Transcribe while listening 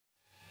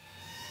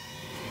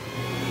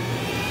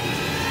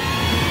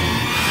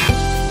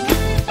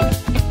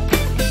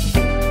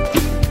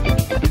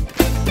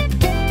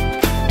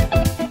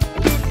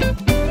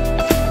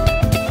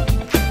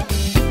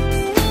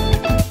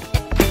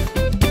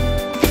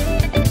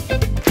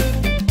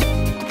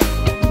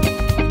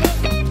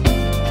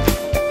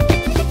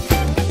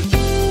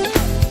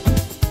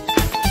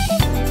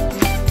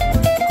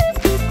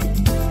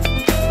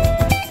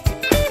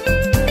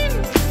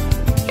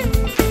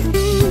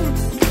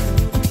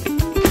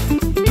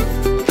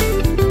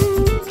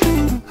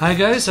Hi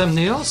guys, I'm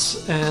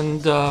Nils,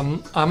 and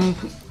I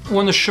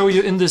want to show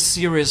you in this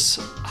series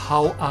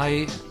how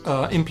I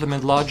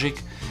implement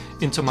Logic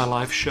into my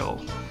live show.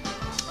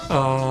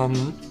 A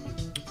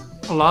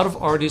lot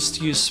of artists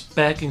use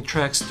backing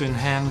tracks to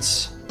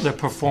enhance their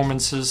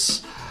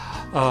performances.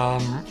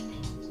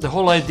 The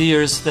whole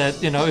idea is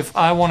that, you know, if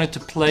I wanted to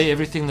play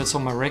everything that's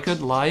on my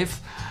record live,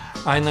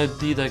 I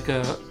need like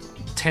a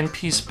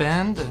 10-piece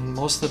band, and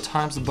most of the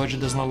times the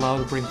budget doesn't allow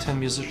to bring 10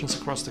 musicians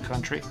across the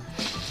country.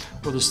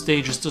 Or the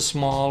stage is too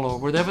small, or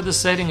whatever the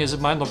setting is, it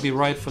might not be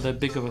right for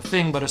that big of a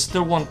thing, but I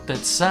still want that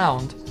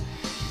sound.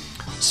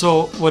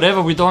 So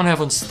whatever we don't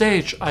have on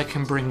stage, I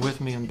can bring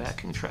with me in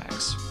backing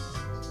tracks.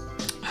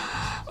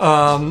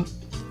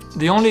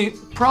 The only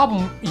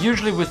problem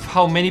usually with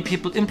how many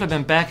people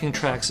implement backing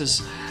tracks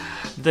is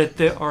that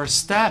they are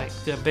static.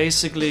 They're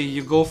basically,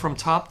 you go from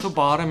top to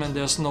bottom and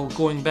there's no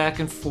going back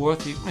and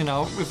forth. You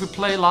know, if we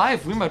play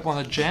live, we might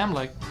want to jam,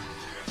 like,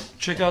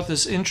 check out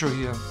this intro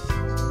here.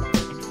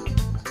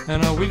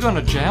 And we're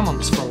gonna jam on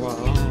this for a while.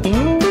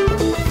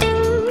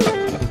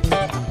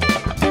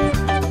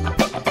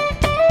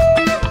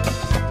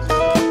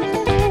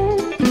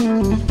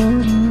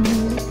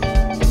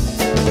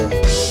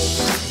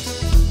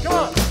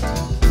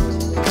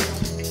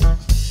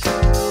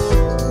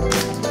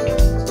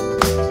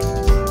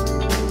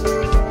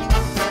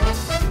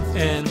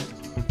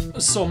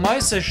 So my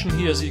session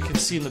here, as you can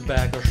see in the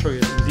back, I'll show you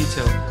in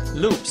detail,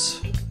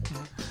 loops.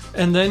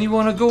 And then you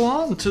want to go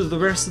on to the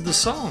rest of the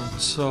song.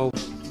 So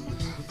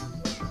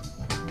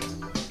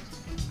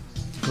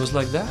it goes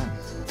like that.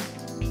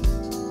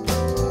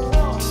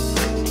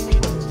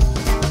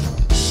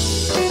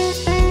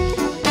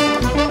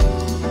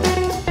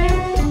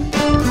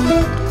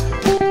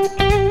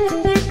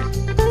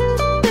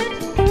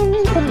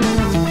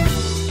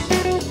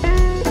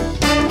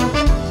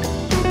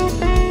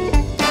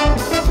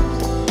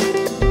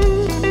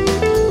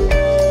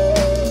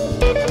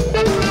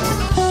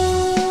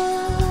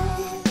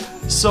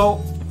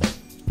 So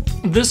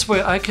this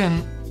way I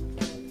can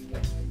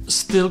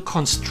still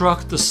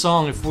construct the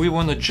song if we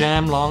want to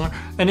jam longer.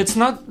 And it's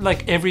not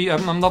like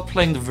I'm not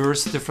playing the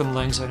verse different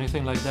lengths or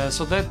anything like that.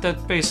 So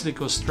that basically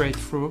goes straight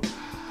through.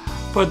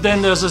 But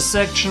then there's a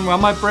section where I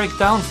might break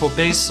down for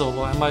bass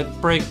solo. I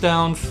might break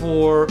down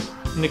for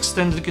an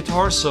extended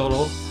guitar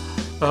solo.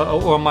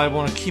 Or I might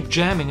want to keep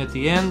jamming at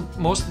the end,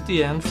 most at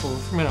the end, for,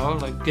 you know,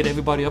 like get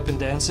everybody up and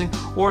dancing,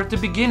 or at the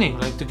beginning,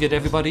 like to get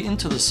everybody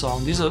into the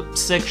song. These are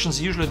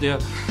sections, usually they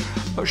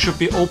should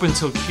be open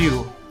till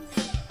cue.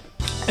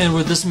 And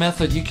with this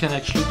method you can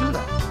actually do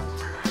that.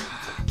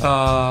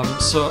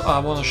 So I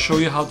want to show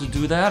you how to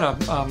do that.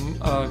 I'm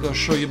going to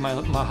show you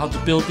how to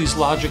build these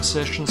Logic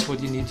sessions, what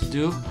you need to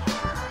do.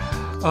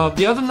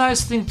 The other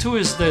nice thing too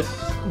is that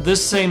this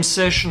same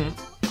session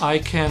I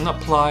can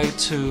apply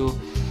to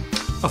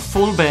a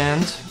full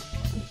band,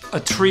 a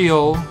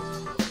trio,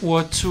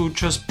 or to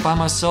just by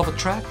myself a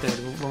track that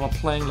I'm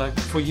playing like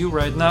for you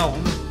right now.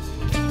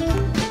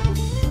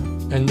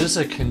 And this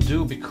I can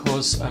do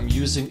because I'm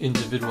using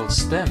individual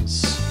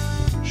stems.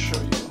 I'll show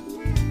you.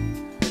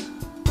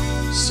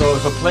 So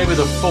if I play with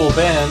a full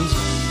band,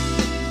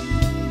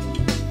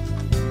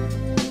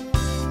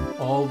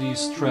 all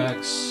these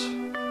tracks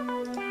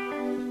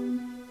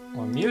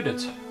are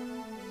muted,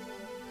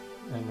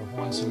 and the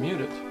horns are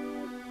muted.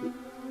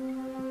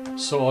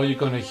 So all you're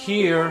gonna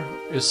hear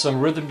is some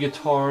rhythm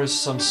guitars,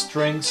 some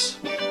strings,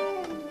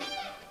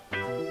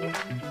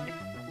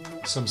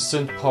 some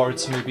synth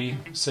parts, maybe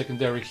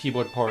secondary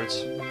keyboard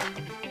parts.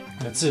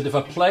 That's it. If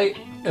I play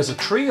as a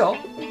trio,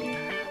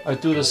 I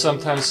do this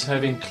sometimes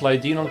having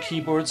Claydin on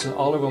keyboards and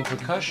Oliver on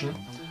percussion,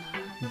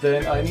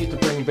 then I need to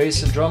bring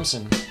bass and drums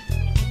in.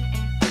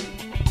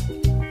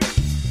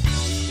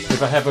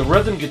 If I have a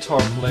rhythm guitar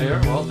player,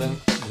 well then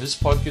this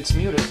part gets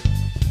muted.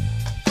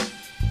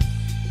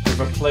 If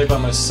I play by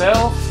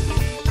myself,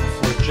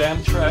 for a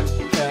jam track,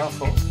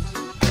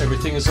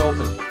 everything is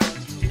open.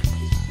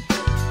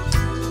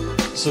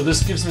 So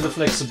this gives me the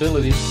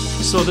flexibility.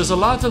 So there's a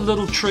lot of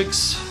little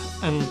tricks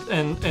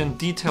and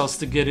details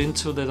to get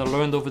into that I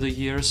learned over the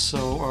years.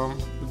 So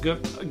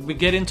we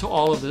get into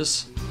all of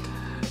this,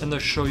 and I'll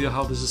show you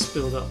how this is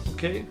built up,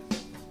 okay?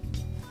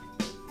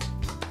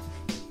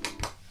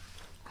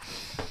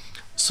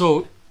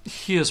 So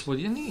here's what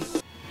you need.